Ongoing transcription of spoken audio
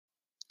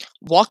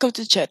Welcome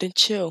to Chat and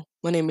Chill.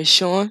 My name is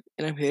Sean,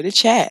 and I'm here to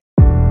chat.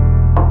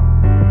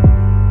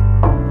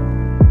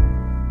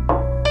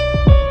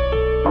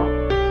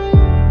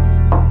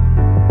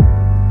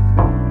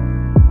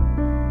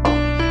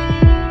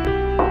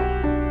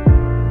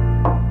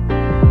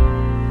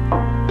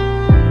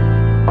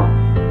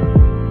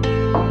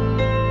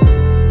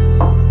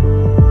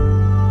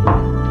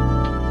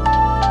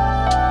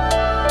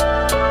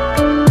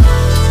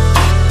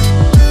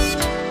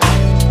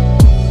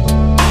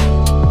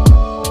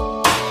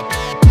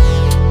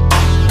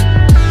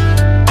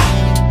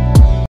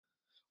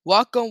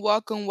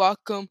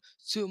 Welcome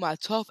to my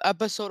 12th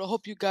episode. I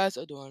hope you guys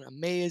are doing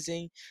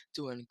amazing,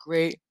 doing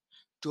great,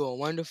 doing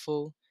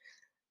wonderful.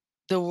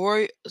 So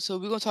we're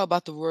gonna talk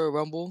about the Royal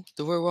Rumble.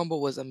 The Royal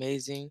Rumble was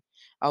amazing.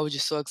 I was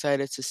just so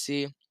excited to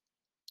see,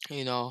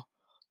 you know,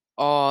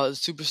 all the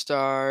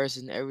superstars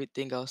and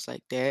everything else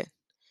like that.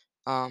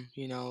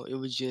 It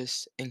was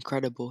just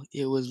incredible.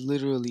 It was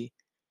literally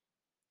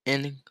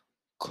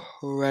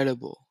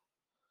incredible.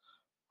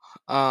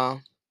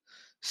 Um,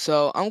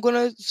 so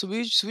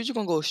we just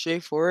gonna go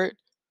straight for it.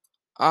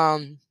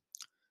 Um,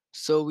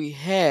 so we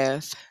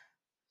have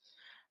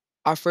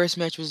our first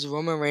match was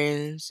Roman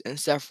Reigns and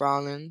Seth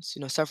Rollins.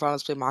 Seth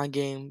Rollins played mind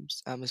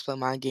games. He's playing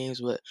mind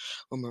games with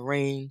Roman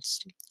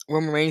Reigns.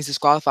 Roman Reigns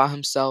disqualified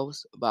himself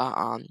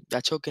by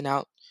choking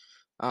out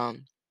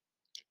um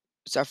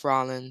Seth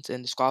Rollins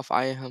and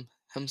disqualifying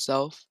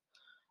himself.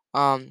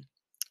 Um,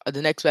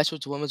 the next match was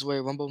the Women's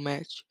Royal Rumble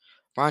match.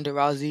 Ronda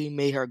Rousey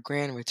made her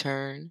grand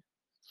return,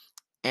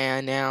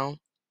 and now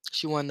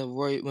she won the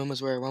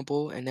Women's Royal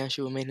Rumble, and now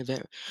she will main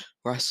event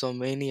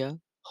WrestleMania.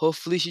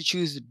 Hopefully, she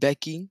chooses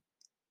Becky.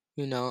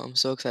 I'm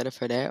so excited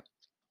for that.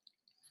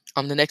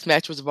 The next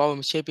match was the Raw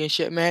Women's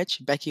Championship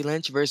match. Becky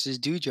Lynch versus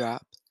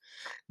Doudrop.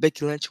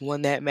 Becky Lynch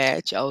won that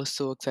match. I was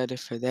so excited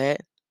for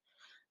that.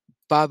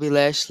 Bobby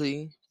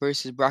Lashley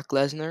versus Brock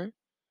Lesnar.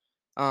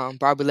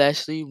 Bobby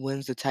Lashley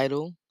wins the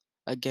title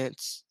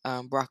against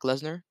Brock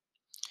Lesnar.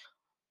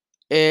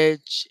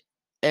 Edge,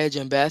 Edge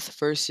and Beth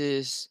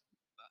versus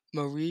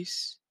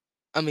Maurice.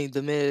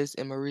 The Miz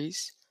and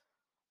Maurice.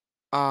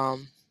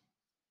 Um,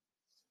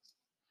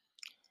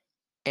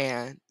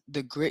 and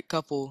the Great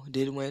Couple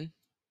did win.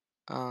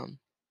 Um,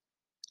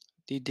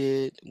 they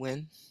did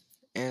win,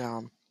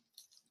 and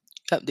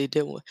yep, they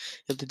did win.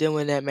 If they did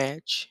win that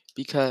match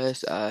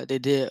because they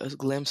did a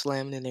glam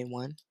slam and then they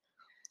won.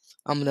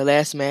 The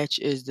last match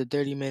is the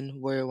 30-man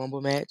Royal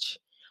Rumble match.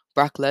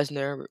 Brock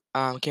Lesnar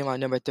came out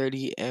number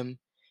 30 and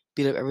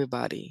beat up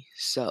everybody.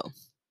 So,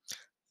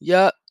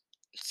 yep.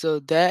 So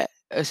that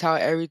is how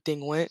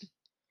everything went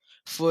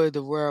for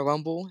the Royal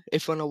Rumble.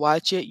 If you want to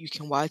watch it, you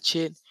can watch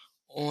it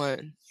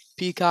on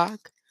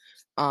Peacock.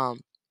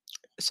 Um,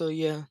 so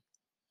yeah,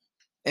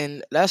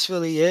 and that's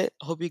really it.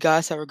 Hope you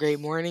guys have a great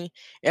morning,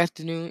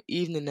 afternoon,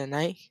 evening, and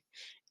night,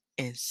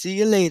 and see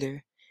you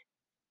later.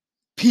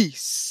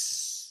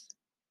 Peace.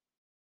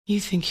 You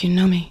think you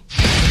know me?